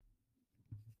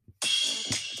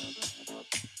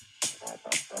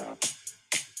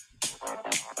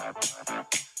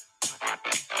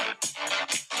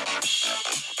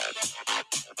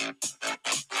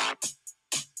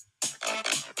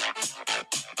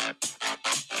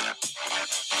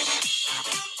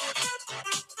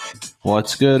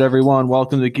What's good, everyone?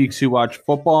 Welcome to Geeks Who Watch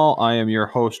Football. I am your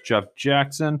host, Jeff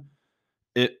Jackson.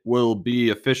 It will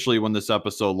be officially, when this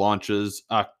episode launches,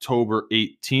 October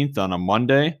 18th on a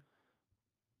Monday.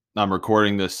 I'm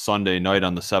recording this Sunday night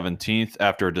on the 17th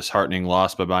after a disheartening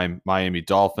loss by my Miami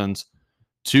Dolphins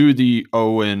to the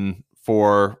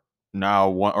 0-4 now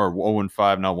one or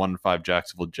 0-5 now 1-5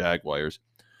 Jacksonville Jaguars.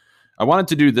 I wanted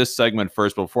to do this segment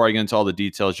first, but before I get into all the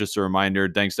details, just a reminder,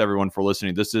 thanks to everyone for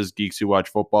listening. This is Geeks Who Watch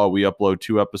Football. We upload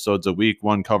 2 episodes a week,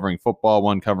 one covering football,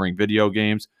 one covering video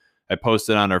games. I post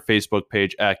it on our Facebook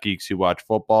page at Geeks Who Watch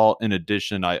Football. In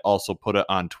addition, I also put it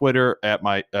on Twitter at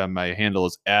my handle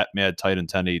is at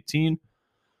MadTitan1018.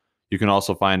 You can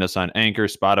also find us on Anchor,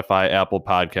 Spotify, Apple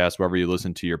Podcasts, wherever you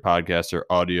listen to your podcasts or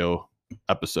audio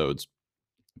episodes.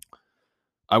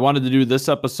 I wanted to do this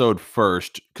episode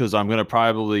first because I'm going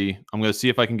to see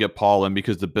if I can get Paul in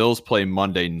because the Bills play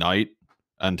Monday night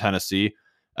in Tennessee.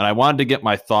 And I wanted to get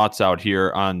my thoughts out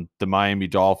here on the Miami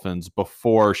Dolphins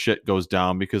before shit goes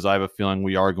down because I have a feeling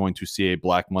we are going to see a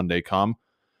Black Monday come.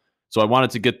 So I wanted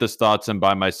to get this thoughts in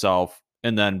by myself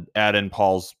and then add in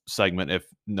Paul's segment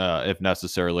if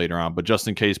necessary later on. But just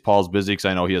in case Paul's busy, because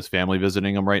I know he has family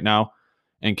visiting him right now,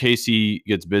 in case he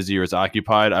gets busy or is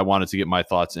occupied, I wanted to get my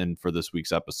thoughts in for this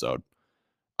week's episode.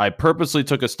 I purposely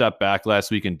took a step back last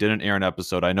week and didn't air an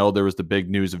episode. I know there was the big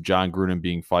news of John Gruden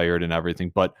being fired and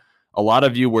everything, but a lot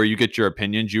of you, where you get your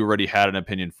opinions, you already had an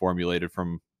opinion formulated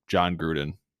from John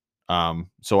Gruden.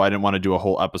 So I didn't want to do a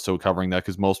whole episode covering that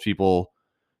because most people,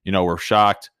 were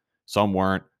shocked. Some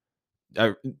weren't.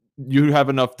 You have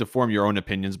enough to form your own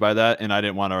opinions by that, and I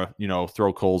didn't want to,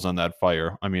 throw coals on that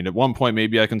fire. I mean, at one point,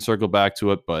 maybe I can circle back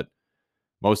to it, but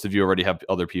most of you already have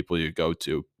other people you go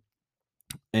to.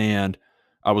 And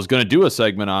I was going to do a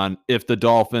segment on if the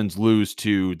Dolphins lose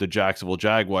to the Jacksonville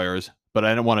Jaguars, but I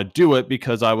didn't want to do it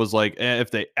because I was like, if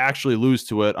they actually lose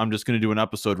to it, I'm just going to do an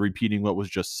episode repeating what was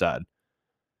just said.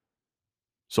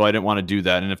 So I didn't want to do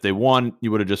that. And if they won, you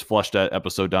would have just flushed that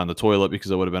episode down the toilet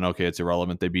because it would have been, okay, it's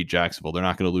irrelevant. They beat Jacksonville. They're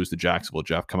not going to lose to Jacksonville,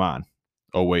 Jeff. Come on.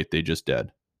 Oh, wait, they just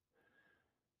did.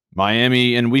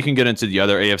 Miami, and we can get into the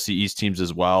other AFC East teams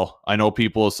as well. I know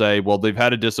people will say, well, they've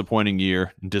had a disappointing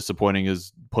year. Disappointing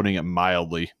is putting it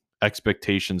mildly.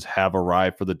 Expectations have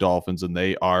arrived for the Dolphins, and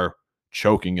they are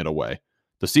choking it away.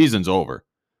 The season's over.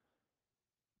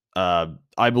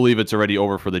 I believe it's already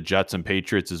over for the Jets and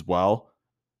Patriots as well.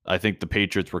 I think the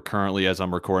Patriots were currently, as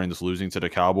I'm recording this, losing to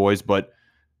the Cowboys, but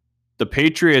the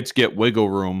Patriots get wiggle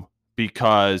room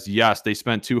because, yes, they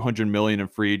spent $200 million in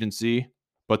free agency,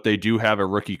 but they do have a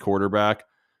rookie quarterback,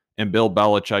 and Bill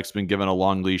Belichick's been given a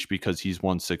long leash because he's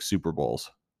won 6 Super Bowls.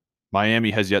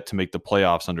 Miami has yet to make the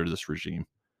playoffs under this regime.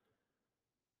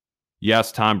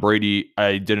 Yes, Tom Brady,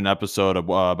 I did an episode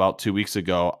about 2 weeks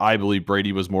ago. I believe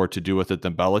Brady was more to do with it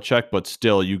than Belichick, but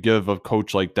still, you give a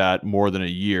coach like that more than a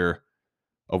year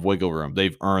of wiggle room.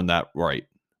 They've earned that right.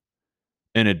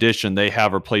 In addition, they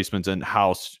have replacements in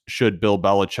house. Should Bill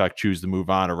Belichick choose to move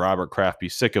on or Robert Kraft be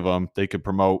sick of him, they could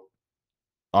promote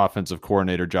offensive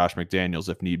coordinator Josh McDaniels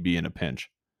if need be in a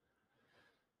pinch.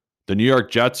 The New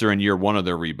York Jets are in year 1 of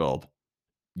their rebuild.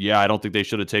 Yeah, I don't think they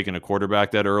should have taken a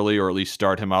quarterback that early or at least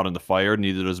start him out in the fire.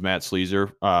 Neither does Matt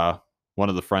Sleezer, one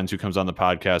of the friends who comes on the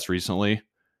podcast recently.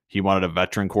 He wanted a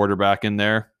veteran quarterback in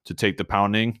there to take the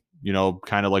pounding.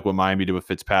 Kind of like what Miami did with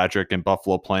Fitzpatrick and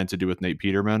Buffalo planned to do with Nate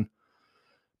Peterman.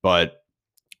 But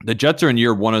the Jets are in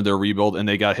year 1 of their rebuild, and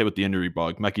they got hit with the injury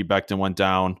bug. Mekhi Becton went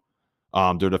down.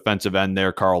 Their defensive end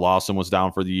there, Carl Lawson, was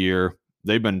down for the year.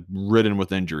 They've been ridden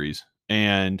with injuries.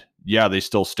 And, yeah, they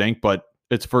still stink, but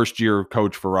it's first-year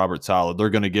coach for Robert Saleh.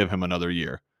 They're going to give him another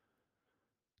year.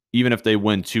 Even if they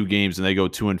win 2 games and they go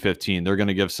 2-15, they're going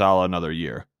to give Saleh another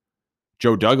year.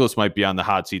 Joe Douglas might be on the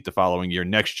hot seat the following year.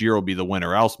 Next year will be the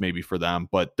winner else maybe for them,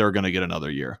 but they're going to get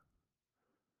another year.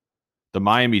 The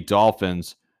Miami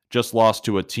Dolphins just lost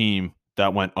to a team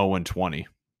that went 0-20.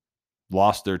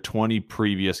 Lost their 20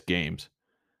 previous games.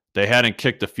 They hadn't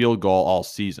kicked a field goal all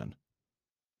season.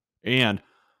 And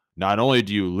not only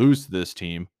do you lose to this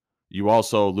team, you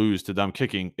also lose to them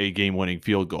kicking a game-winning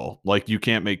field goal. Like, you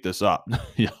can't make this up.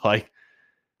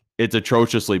 It's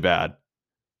atrociously bad.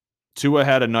 Tua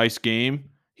had a nice game.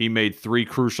 He made 3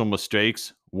 crucial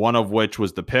mistakes, one of which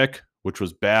was the pick, which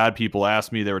was bad. People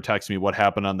asked me, they were texting me what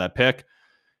happened on that pick.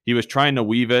 He was trying to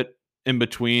weave it in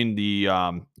between the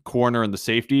corner and the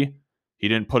safety. He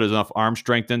didn't put enough arm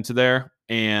strength into there,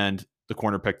 and the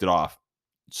corner picked it off.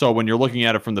 So when you're looking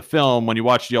at it from the film, when you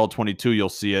watch the All-22, you'll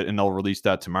see it, and they'll release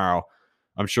that tomorrow.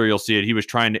 I'm sure you'll see it. He was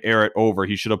trying to air it over.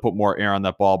 He should have put more air on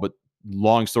that ball, but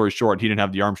long story short, he didn't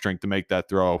have the arm strength to make that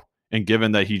throw. And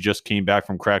given that he just came back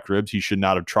from cracked ribs, he should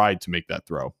not have tried to make that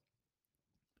throw.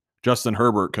 Justin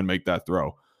Herbert can make that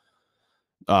throw.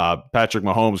 Patrick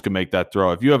Mahomes can make that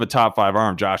throw. If you have a top 5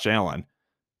 arm, Josh Allen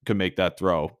can make that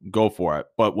throw. Go for it.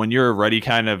 But when you're ready,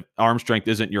 kind of arm strength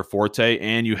isn't your forte,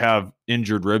 and you have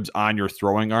injured ribs on your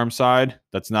throwing arm side,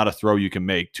 that's not a throw you can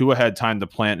make. Tua had time to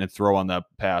plant and throw on that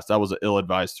pass. That was an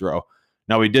ill-advised throw.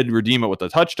 Now, he did redeem it with a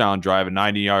touchdown drive, a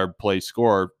 90-yard play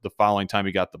score the following time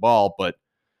he got the ball, but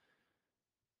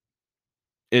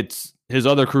it's his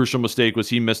other crucial mistake was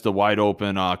he missed a wide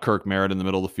open Kirk Merritt in the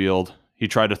middle of the field. He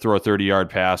tried to throw a 30-yard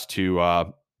pass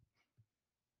to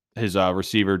his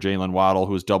receiver, Jalen Waddle,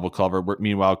 who was double covered.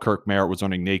 Meanwhile, Kirk Merritt was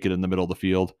running naked in the middle of the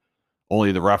field.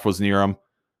 Only the ref was near him.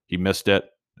 He missed it.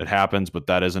 It happens, but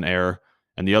that is an error.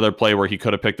 And the other play where he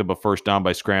could have picked up a first down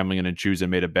by scrambling and then choosing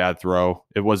made a bad throw.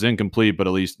 It was incomplete, but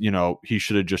at least, he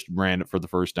should have just ran it for the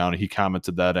first down. And he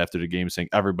commented that after the game, saying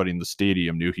everybody in the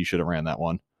stadium knew he should have ran that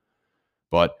one.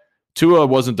 But Tua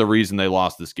wasn't the reason they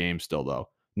lost this game still, though.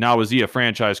 Now, is he a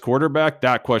franchise quarterback?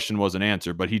 That question wasn't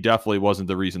answered, but he definitely wasn't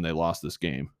the reason they lost this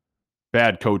game.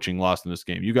 Bad coaching lost in this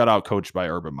game. You got outcoached by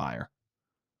Urban Meyer.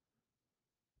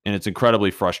 And it's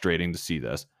incredibly frustrating to see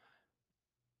this.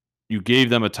 You gave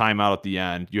them a timeout at the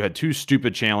end. You had 2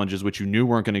 stupid challenges, which you knew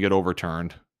weren't going to get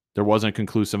overturned. There wasn't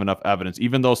conclusive enough evidence,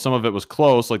 even though some of it was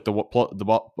close, like the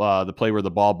play where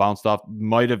the ball bounced off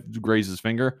might have grazed his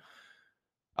finger.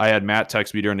 I had Matt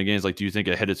text me during the game. He's like, do you think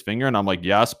it hit his finger? And I'm like,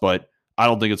 yes, but I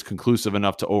don't think it's conclusive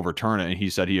enough to overturn it. And he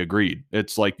said he agreed.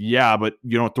 It's like, yeah, but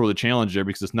you don't throw the challenge there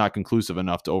because it's not conclusive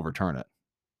enough to overturn it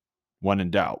when in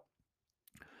doubt.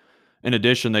 In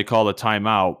addition, they called a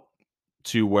timeout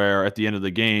to where at the end of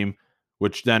the game,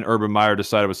 which then Urban Meyer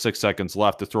decided with 6 seconds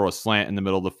left to throw a slant in the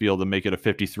middle of the field and make it a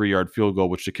 53-yard field goal,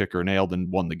 which the kicker nailed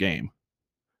and won the game.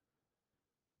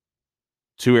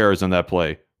 2 errors in that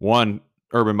play. One,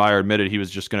 Urban Meyer admitted he was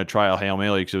just going to try a Hail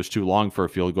Mary because it was too long for a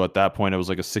field goal. At that point, it was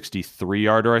like a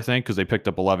 63-yarder, I think, because they picked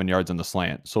up 11 yards on the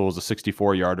slant. So it was a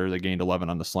 64-yarder. They gained 11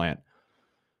 on the slant.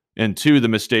 And 2, the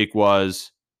mistake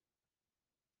was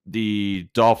the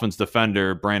Dolphins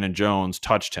defender, Brandon Jones,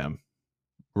 touched him,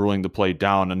 ruling the play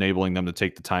down, enabling them to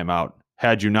take the timeout.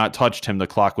 Had you not touched him, the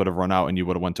clock would have run out and you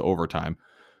would have went to overtime.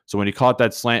 So when he caught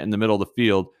that slant in the middle of the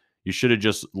field, you should have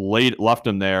just left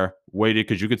him there, waited,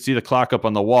 because you could see the clock up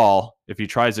on the wall. If he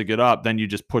tries to get up, then you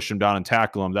just push him down and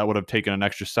tackle him. That would have taken an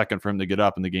extra second for him to get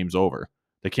up, and the game's over.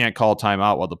 They can't call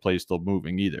timeout while the play's still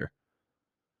moving either.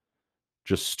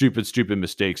 Just stupid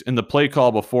mistakes. And the play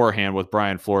call beforehand with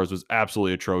Brian Flores was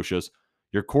absolutely atrocious.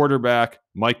 Your quarterback,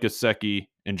 Mike Gesicki,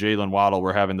 and Jalen Waddle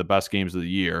were having the best games of the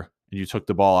year, and you took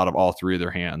the ball out of all 3 of their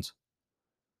hands.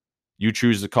 You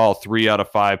choose to call 3 out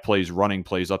of 5 plays running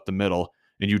plays up the middle,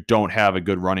 and you don't have a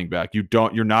good running back.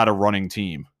 You're not a running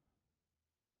team.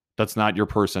 That's not your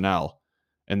personnel.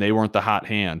 And they weren't the hot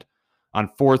hand. On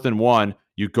 4th and 1,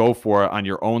 you go for it on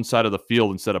your own side of the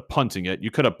field instead of punting it.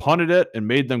 You could have punted it and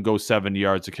made them go 70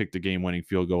 yards to kick the game-winning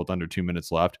field goal with under 2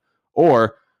 minutes left.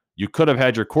 Or you could have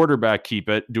had your quarterback keep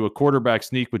it, do a quarterback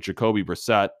sneak with Jacoby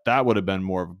Brissett. That would have been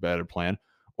more of a better plan.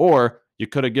 Or you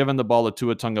could have given the ball to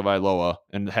Tua Tagovailoa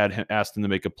and asked him to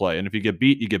make a play. And if you get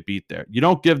beat, you get beat there. You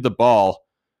don't give the ball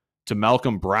to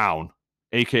Malcolm Brown,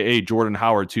 a.k.a. Jordan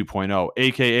Howard 2.0,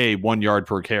 a.k.a. 1 yard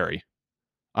per carry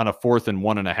on a 4th and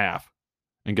 1.5.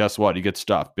 And guess what? He gets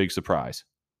stuffed. Big surprise.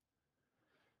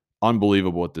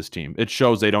 Unbelievable with this team. It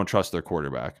shows they don't trust their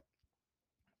quarterback.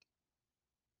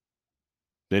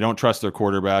 They don't trust their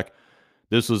quarterback.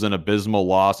 This was an abysmal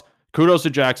loss. Kudos to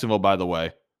Jacksonville, by the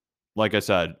way. Like I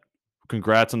said,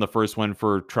 congrats on the first win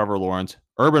for Trevor Lawrence.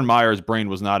 Urban Meyer's brain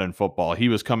was not in football. He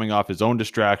was coming off his own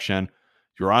distraction.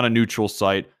 You're on a neutral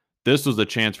site. This was a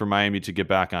chance for Miami to get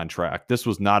back on track. This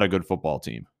was not a good football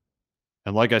team.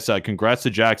 And like I said, congrats to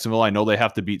Jacksonville. I know they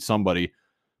have to beat somebody,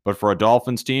 but for a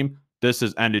Dolphins team, this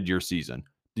has ended your season.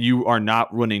 You are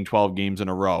not winning 12 games in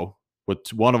a row,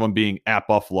 with one of them being at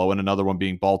Buffalo and another one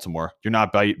being Baltimore. You're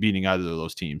not beating either of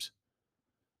those teams.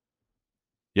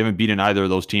 You haven't beaten either of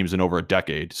those teams in over a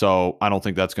decade, so I don't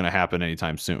think that's going to happen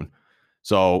anytime soon.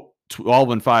 So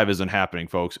 12-5 isn't happening,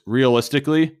 folks.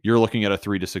 Realistically, you're looking at a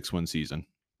 3-6 win season.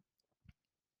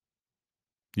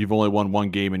 You've only won 1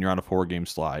 game and you're on a 4-game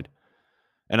slide.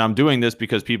 And I'm doing this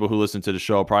because people who listen to the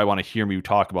show probably want to hear me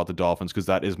talk about the Dolphins because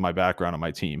that is my background on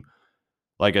my team.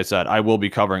 Like I said, I will be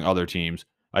covering other teams.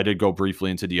 I did go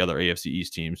briefly into the other AFC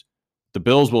East teams. The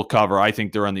Bills will cover. I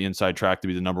think they're on the inside track to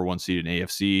be the number 1 seed in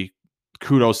AFC.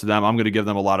 Kudos to them. I'm going to give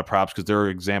them a lot of props because they're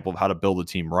an example of how to build a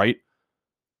team right.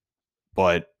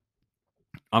 But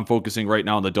I'm focusing right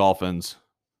now on the Dolphins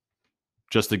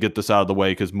just to get this out of the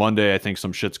way because Monday I think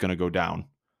some shit's going to go down.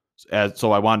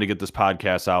 So I wanted to get this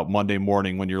podcast out Monday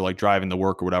morning when you're like driving to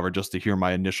work or whatever just to hear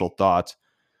my initial thoughts.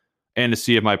 and to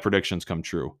see if my predictions come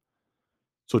true.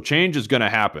 So change is going to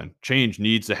happen. Change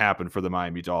needs to happen for the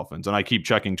Miami Dolphins. And I keep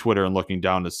checking Twitter and looking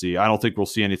down to see. I don't think we'll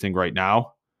see anything right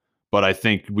now, but I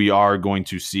think we are going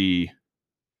to see,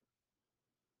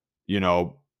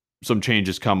 some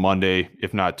changes come Monday,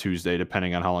 if not Tuesday,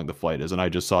 depending on how long the flight is. And I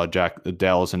just saw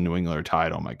Dallas and New England are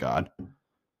tied. Oh my God.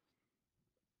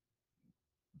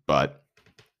 But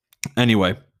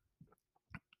anyway,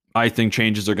 I think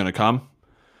changes are going to come.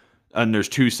 And there's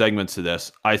two segments to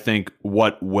this. I think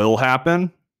what will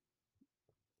happen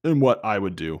and what I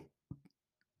would do.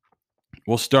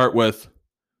 We'll start with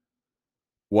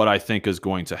what I think is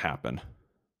going to happen.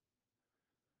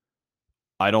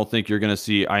 I don't think you're going to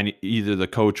see either the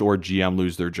coach or GM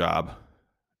lose their job.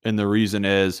 And the reason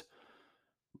is,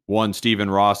 one, Stephen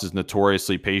Ross is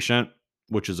notoriously patient,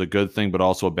 which is a good thing, but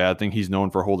also a bad thing. He's known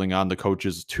for holding on to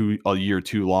coaches a year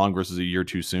too long versus a year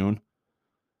too soon.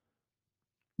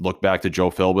 Look back to Joe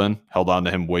Philbin, held on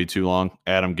to him way too long.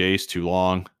 Adam Gase, too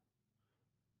long.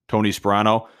 Tony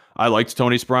Sparano. I liked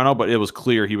Tony Sparano, but it was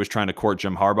clear he was trying to court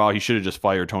Jim Harbaugh. He should have just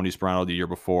fired Tony Sparano the year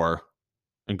before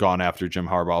and gone after Jim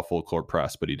Harbaugh full court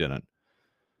press, but he didn't.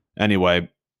 Anyway,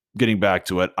 getting back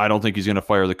to it, I don't think he's going to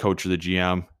fire the coach or the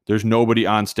GM. There's nobody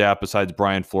on staff besides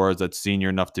Brian Flores that's senior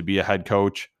enough to be a head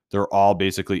coach. They're all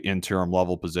basically interim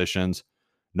level positions.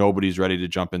 Nobody's ready to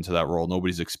jump into that role.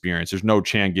 Nobody's experienced. There's no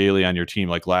Chan Gailey on your team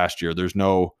like last year. There's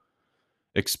no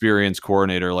experienced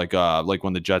coordinator like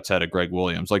when the Jets had a Greg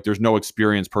Williams. Like, there's no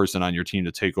experienced person on your team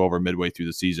to take over midway through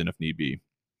the season if need be.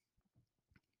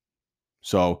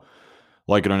 So,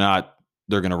 like it or not,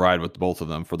 they're going to ride with both of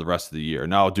them for the rest of the year.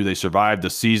 Now, do they survive the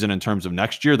season in terms of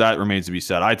next year? That remains to be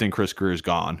said. I think Chris Grier is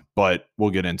gone, but we'll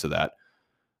get into that.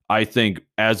 I think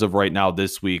as of right now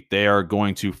this week, they are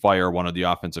going to fire one of the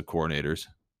offensive coordinators,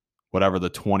 whatever the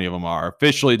 20 of them are.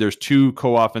 Officially, there's two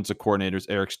co-offensive coordinators,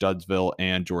 Eric Studesville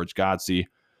and George Godsey,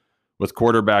 with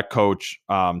quarterback coach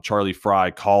Charlie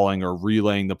Fry calling or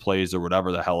relaying the plays or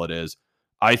whatever the hell it is.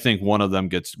 I think one of them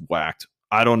gets whacked.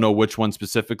 I don't know which one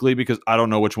specifically because I don't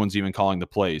know which one's even calling the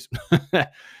plays.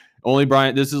 Only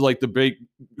Brian, this is like the big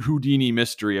Houdini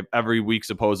mystery of every week.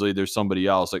 Supposedly there's somebody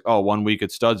else. Like, oh, 1 week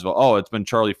it's Studesville. Oh, it's been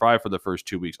Charlie Fry for the first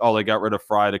 2 weeks. Oh, they got rid of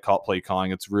Fry to play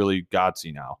calling. It's really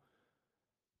Godsey now.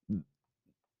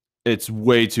 It's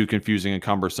way too confusing and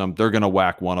cumbersome. They're going to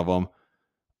whack one of them.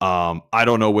 I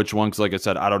don't know which one, because like I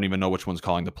said, I don't even know which one's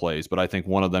calling the plays, but I think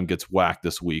one of them gets whacked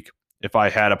this week. If I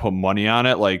had to put money on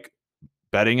it, like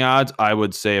betting odds, I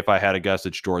would say if I had to guess,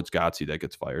 it's George Godsey that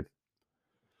gets fired.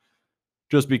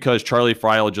 Just because Charlie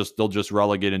Fry they'll just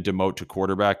relegate and demote to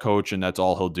quarterback coach, and that's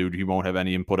all he'll do. He won't have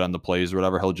any input on the plays or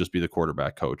whatever. He'll just be the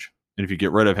quarterback coach. And if you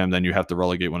get rid of him, then you have to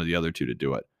relegate one of the other two to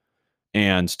do it.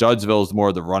 And Studesville is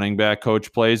more the running back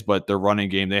coach plays, but their running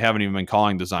game, they haven't even been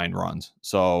calling design runs.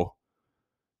 So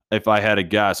if I had to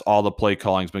guess, all the play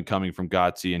calling has been coming from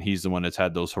Godsey, and he's the one that's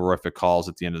had those horrific calls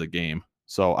at the end of the game.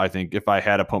 So I think if I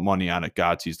had to put money on it,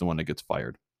 Godsey's the one that gets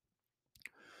fired.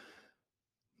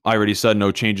 I already said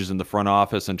no changes in the front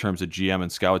office in terms of GM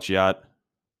and scouts yet.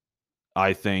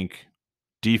 I think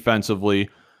defensively,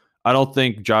 I don't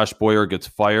think Josh Boyer gets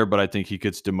fired, but I think he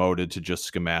gets demoted to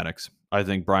just schematics. I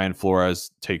think Brian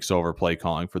Flores takes over play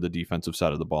calling for the defensive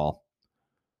side of the ball.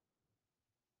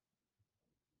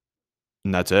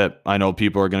 And that's it. I know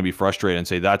people are going to be frustrated and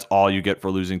say that's all you get for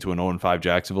losing to an 0-5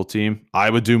 Jacksonville team. I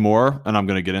would do more, and I'm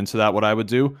going to get into that, what I would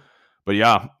do. But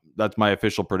yeah, that's my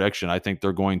official prediction. I think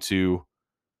they're going to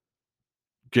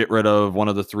get rid of one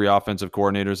of the three offensive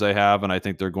coordinators they have, and I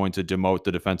think they're going to demote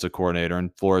the defensive coordinator,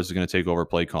 and Flores is going to take over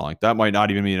play calling. That might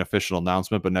not even be an official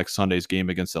announcement, but next Sunday's game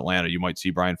against Atlanta, you might see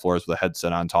Brian Flores with a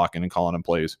headset on talking and calling him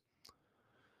plays.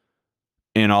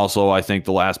 And also, I think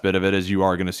the last bit of it is you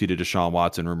are going to see the Deshaun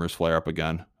Watson rumors flare up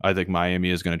again. I think Miami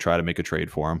is going to try to make a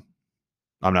trade for him.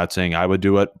 I'm not saying I would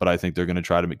do it, but I think they're going to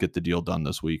try to get the deal done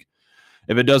this week.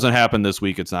 If it doesn't happen this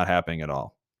week, it's not happening at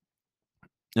all.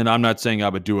 And I'm not saying I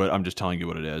would do it. I'm just telling you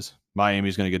what it is.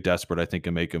 Miami's going to get desperate, I think,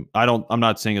 and make him. I'm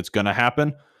not saying it's going to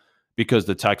happen because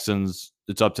the Texans,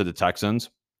 it's up to the Texans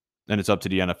and it's up to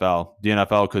the NFL. The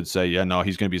NFL could say, yeah, no,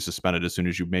 he's going to be suspended as soon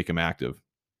as you make him active.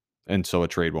 And so a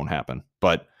trade won't happen.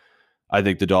 But I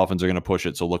think the Dolphins are going to push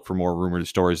it. So look for more rumored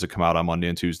stories to come out on Monday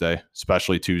and Tuesday,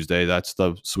 especially Tuesday. That's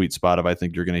the sweet spot of, I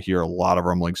think you're going to hear a lot of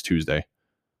rumblings Tuesday.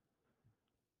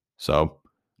 So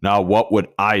now what would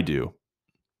I do?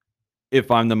 If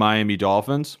I'm the Miami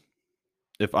Dolphins,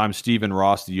 if I'm Stephen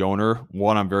Ross, the owner,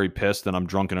 one, I'm very pissed and I'm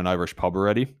drunk in an Irish pub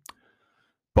already.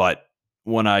 But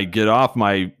when I get off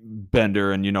my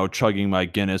bender and, chugging my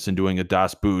Guinness and doing a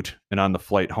Das Boot, and on the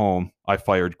flight home, I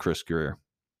fired Chris Grier.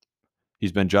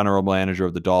 He's been general manager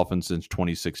of the Dolphins since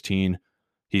 2016.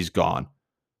 He's gone.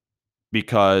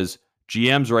 because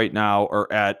GMs right now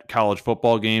are at college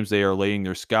football games. They are laying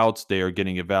their scouts. They are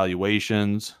getting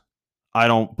evaluations. I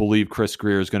don't believe Chris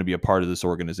Grier is going to be a part of this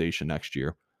organization next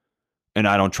year. And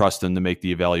I don't trust him to make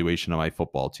the evaluation of my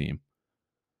football team.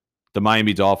 The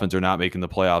Miami Dolphins are not making the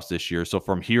playoffs this year. So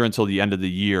from here until the end of the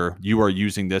year, you are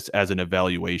using this as an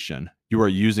evaluation. You are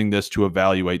using this to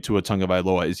evaluate Tua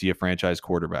Tagovailoa. Is he a franchise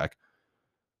quarterback?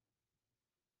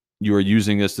 You are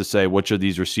using this to say, which of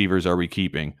these receivers are we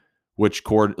keeping? Which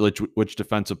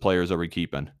defensive players are we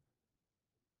keeping?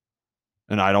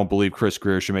 And I don't believe Chris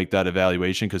Grier should make that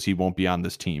evaluation because he won't be on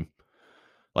this team.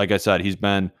 Like I said, he's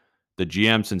been the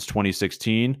GM since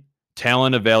 2016.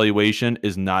 Talent evaluation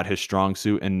is not his strong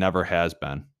suit and never has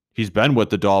been. He's been with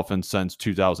the Dolphins since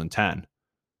 2010.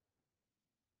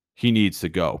 He needs to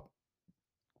go.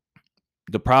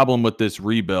 The problem with this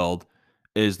rebuild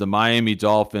is the Miami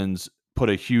Dolphins put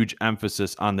a huge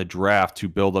emphasis on the draft to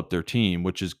build up their team,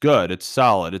 which is good. It's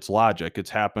solid. It's logic. It's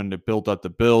happened. It built up the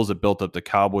Bills. It built up the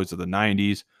Cowboys of the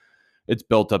 90s. It's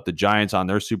built up the Giants on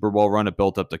their Super Bowl run. It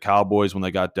built up the Cowboys when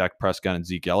they got Dak Prescott and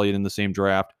Zeke Elliott in the same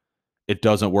draft. It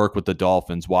doesn't work with the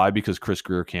Dolphins. Why? Because Chris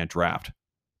Grier can't draft.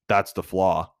 That's the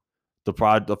flaw. The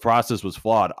process was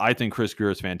flawed. I think Chris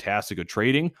Grier is fantastic at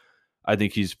trading. I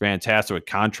think he's fantastic with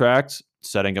contracts,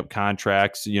 setting up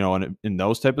contracts, in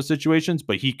those type of situations,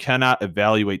 but he cannot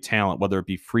evaluate talent, whether it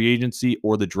be free agency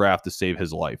or the draft, to save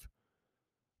his life.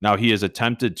 Now, he has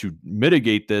attempted to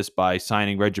mitigate this by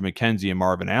signing Reggie McKenzie and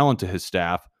Marvin Allen to his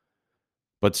staff,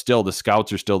 but still, the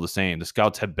scouts are still the same. The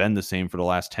scouts have been the same for the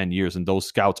last 10 years, and those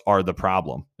scouts are the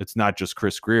problem. It's not just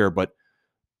Chris Grier, but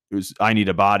I need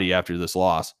a body after this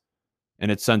loss.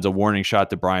 And it sends a warning shot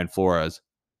to Brian Flores.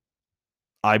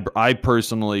 I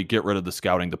personally get rid of the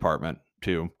scouting department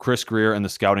too. Chris Grier and the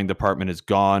scouting department is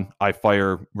gone. I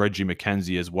fire Reggie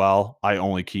McKenzie as well. I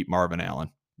only keep Marvin Allen,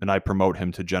 and I promote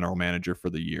him to general manager for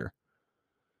the year.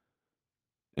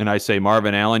 And I say,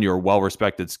 Marvin Allen, you're a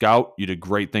well-respected scout. You did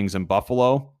great things in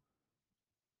Buffalo.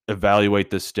 Evaluate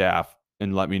this staff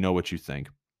and let me know what you think.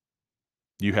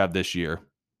 You have this year.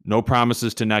 No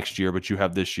promises to next year, but you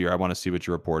have this year. I want to see what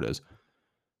your report is.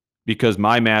 Because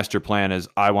my master plan is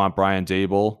I want Brian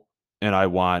Daboll and I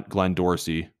want Glenn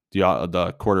Dorsey,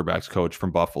 the quarterback's coach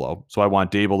from Buffalo. So I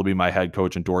want Daboll to be my head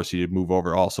coach and Dorsey to move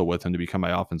over also with him to become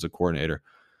my offensive coordinator.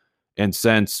 And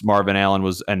since Marvin Allen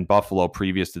was in Buffalo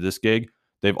previous to this gig,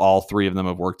 all three of them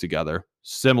have worked together,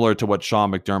 similar to what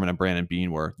Sean McDermott and Brandon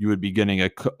Beane were. You would be getting an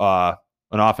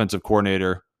offensive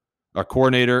coordinator, a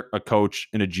coach,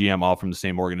 and a GM all from the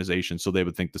same organization, so they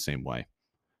would think the same way.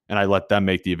 And I let them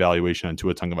make the evaluation on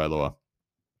Tua Tagovailoa.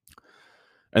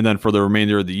 And then for the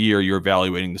remainder of the year, you're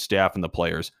evaluating the staff and the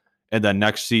players. And then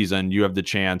next season, you have the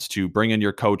chance to bring in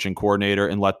your coach and coordinator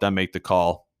and let them make the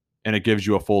call. And it gives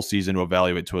you a full season to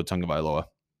evaluate Tua Tagovailoa.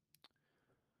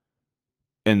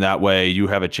 And that way, you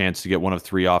have a chance to get one of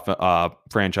three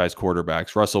franchise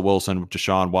quarterbacks. Russell Wilson,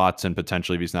 Deshaun Watson,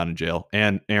 potentially if he's not in jail,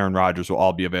 and Aaron Rodgers will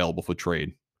all be available for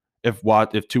trade. If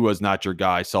Tua is not your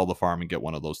guy, sell the farm and get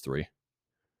one of those three.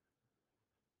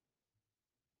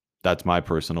 That's my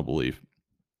personal belief.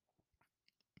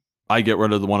 I get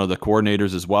rid of one of the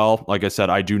coordinators as well. Like I said,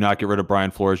 I do not get rid of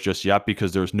Brian Flores just yet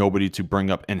because there's nobody to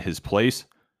bring up in his place.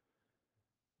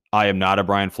 I am not a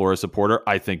Brian Flores supporter.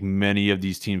 I think many of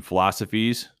these team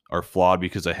philosophies are flawed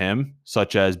because of him,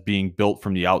 such as being built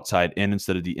from the outside in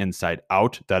instead of the inside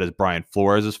out. That is Brian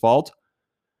Flores' fault.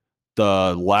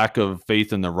 The lack of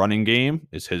faith in the running game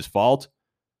is his fault.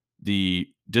 The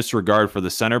disregard for the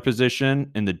center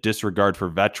position and the disregard for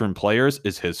veteran players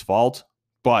is his fault,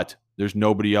 but there's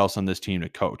nobody else on this team to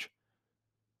coach.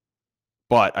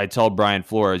 But I tell Brian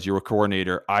Flores, you're a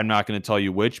coordinator. I'm not going to tell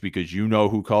you which because you know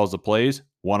who calls the plays.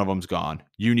 One of them's gone.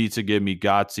 You need to give me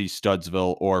Gotze,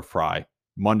 Studesville, or Fry.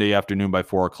 Monday afternoon by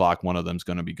 4 o'clock, one of them's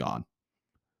going to be gone.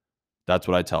 That's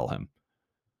what I tell him.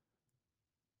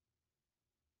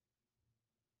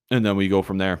 And then we go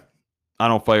from there. I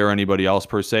don't fire anybody else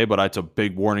per se, but it's a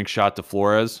big warning shot to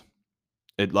Flores.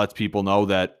 It lets people know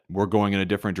that we're going in a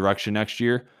different direction next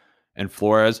year. And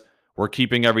Flores, we're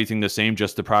keeping everything the same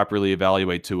just to properly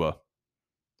evaluate Tua.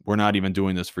 We're not even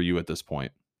doing this for you at this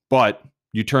point. But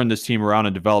you turn this team around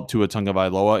and develop Tua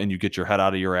Tagovailoa and you get your head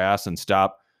out of your ass and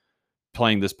stop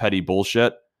playing this petty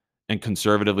bullshit and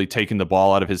conservatively taking the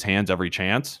ball out of his hands every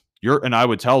chance. And I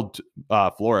would tell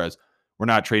Flores, we're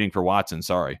not trading for Watson,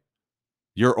 sorry.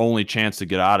 Your only chance to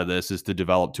get out of this is to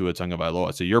develop Tua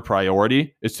Tagovailoa. So your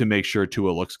priority is to make sure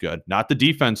Tua looks good. Not the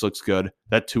defense looks good,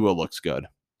 that Tua looks good.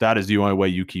 That is the only way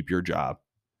you keep your job.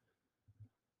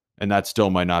 And that still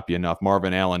might not be enough.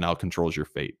 Marvin Allen now controls your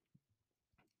fate.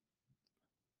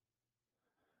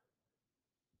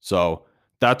 So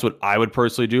That's what I would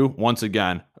personally do. Once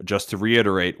again, just to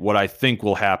reiterate, what I think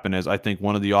will happen is I think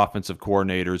one of the offensive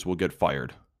coordinators will get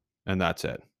fired, and that's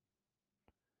it.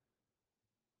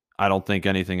 I don't think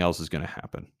anything else is going to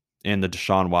happen. And the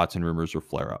Deshaun Watson rumors will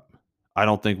flare up. I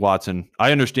don't think Watson,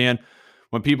 I understand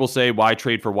when people say, why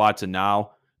trade for Watson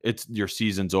now? It's your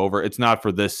season's over. It's not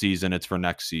for this season. It's for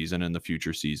next season and the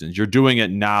future seasons. You're doing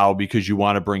it now because you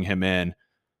want to bring him in,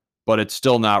 but it's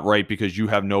still not right because you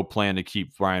have no plan to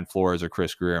keep Brian Flores or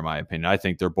Chris Grier, in my opinion. I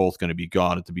think they're both going to be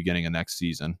gone at the beginning of next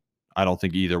season. I don't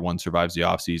think either one survives the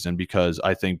offseason because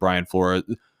I think Brian Flores,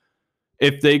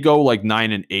 if they go like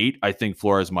 9-8, I think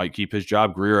Flores might keep his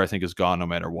job. Grier, I think, is gone no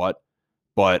matter what.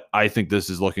 But I think this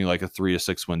is looking like a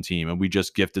 3-6 win team. And we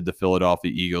just gifted the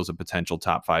Philadelphia Eagles a potential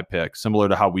top 5 pick. Similar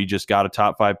to how we just got a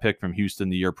top 5 pick from Houston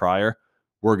the year prior,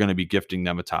 we're going to be gifting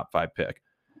them a top 5 pick.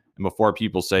 And before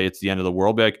people say it's the end of the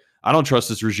world, like, I don't trust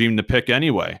this regime to pick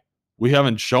anyway. We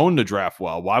haven't shown to draft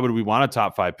well. Why would we want a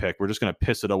top 5 pick? We're just going to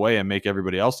piss it away and make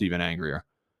everybody else even angrier.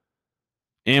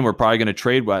 And we're probably going to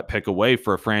trade that pick away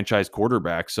for a franchise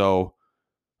quarterback. So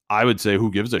I would say,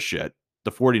 who gives a shit?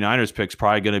 The 49ers pick's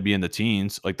probably going to be in the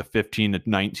teens, like the 15 to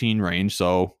 19 range.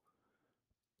 So,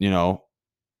 you're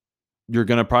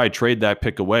going to probably trade that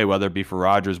pick away, whether it be for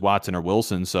Rodgers, Watson, or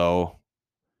Wilson. So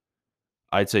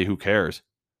I'd say, who cares?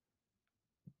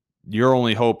 Your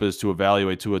only hope is to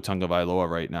evaluate Tua Tagovailoa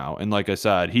right now. And like I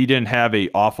said, he didn't have an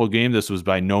awful game. This was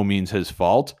by no means his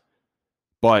fault.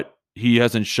 But he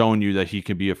hasn't shown you that he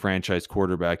can be a franchise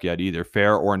quarterback yet either.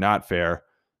 Fair or not fair,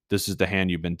 this is the hand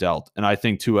you've been dealt. And I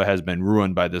think Tua has been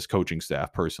ruined by this coaching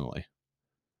staff personally.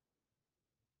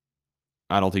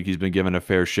 I don't think he's been given a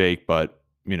fair shake, but,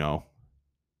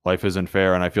 life isn't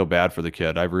fair, and I feel bad for the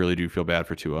kid. I really do feel bad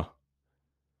for Tua.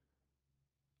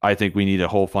 I think we need a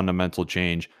whole fundamental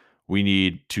change. We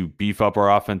need to beef up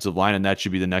our offensive line, and that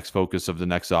should be the next focus of the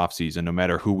next offseason, no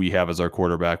matter who we have as our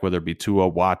quarterback, whether it be Tua,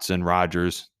 Watson,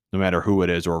 Rodgers, no matter who it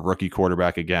is, or a rookie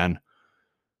quarterback again.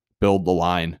 Build the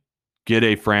line. Get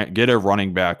a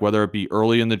running back, whether it be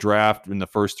early in the draft in the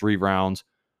first 3 rounds,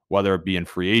 whether it be in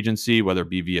free agency, whether it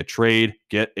be via trade,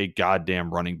 get a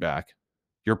goddamn running back.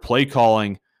 Your play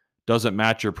calling doesn't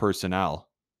match your personnel.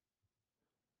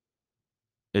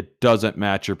 It doesn't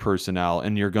match your personnel,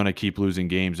 and you're going to keep losing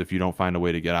games if you don't find a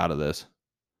way to get out of this.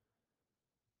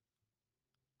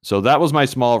 So that was my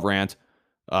small rant.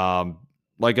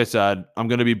 Like I said, I'm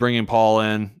going to be bringing Paul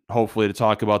in, hopefully, to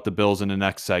talk about the Bills in the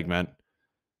next segment.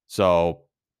 So,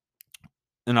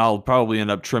 and I'll probably end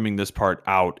up trimming this part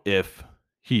out if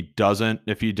he does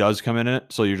come in it.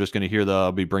 So you're just going to hear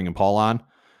I'll be bringing Paul on.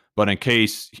 But in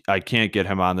case I can't get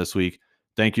him on this week,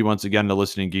 thank you once again to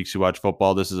listening, Geeks Who Watch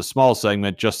Football. This is a small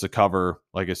segment just to cover,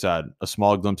 like I said, a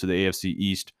small glimpse of the AFC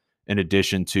East in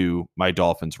addition to my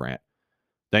Dolphins rant.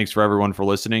 Thanks for everyone for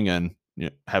listening, and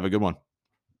have a good one.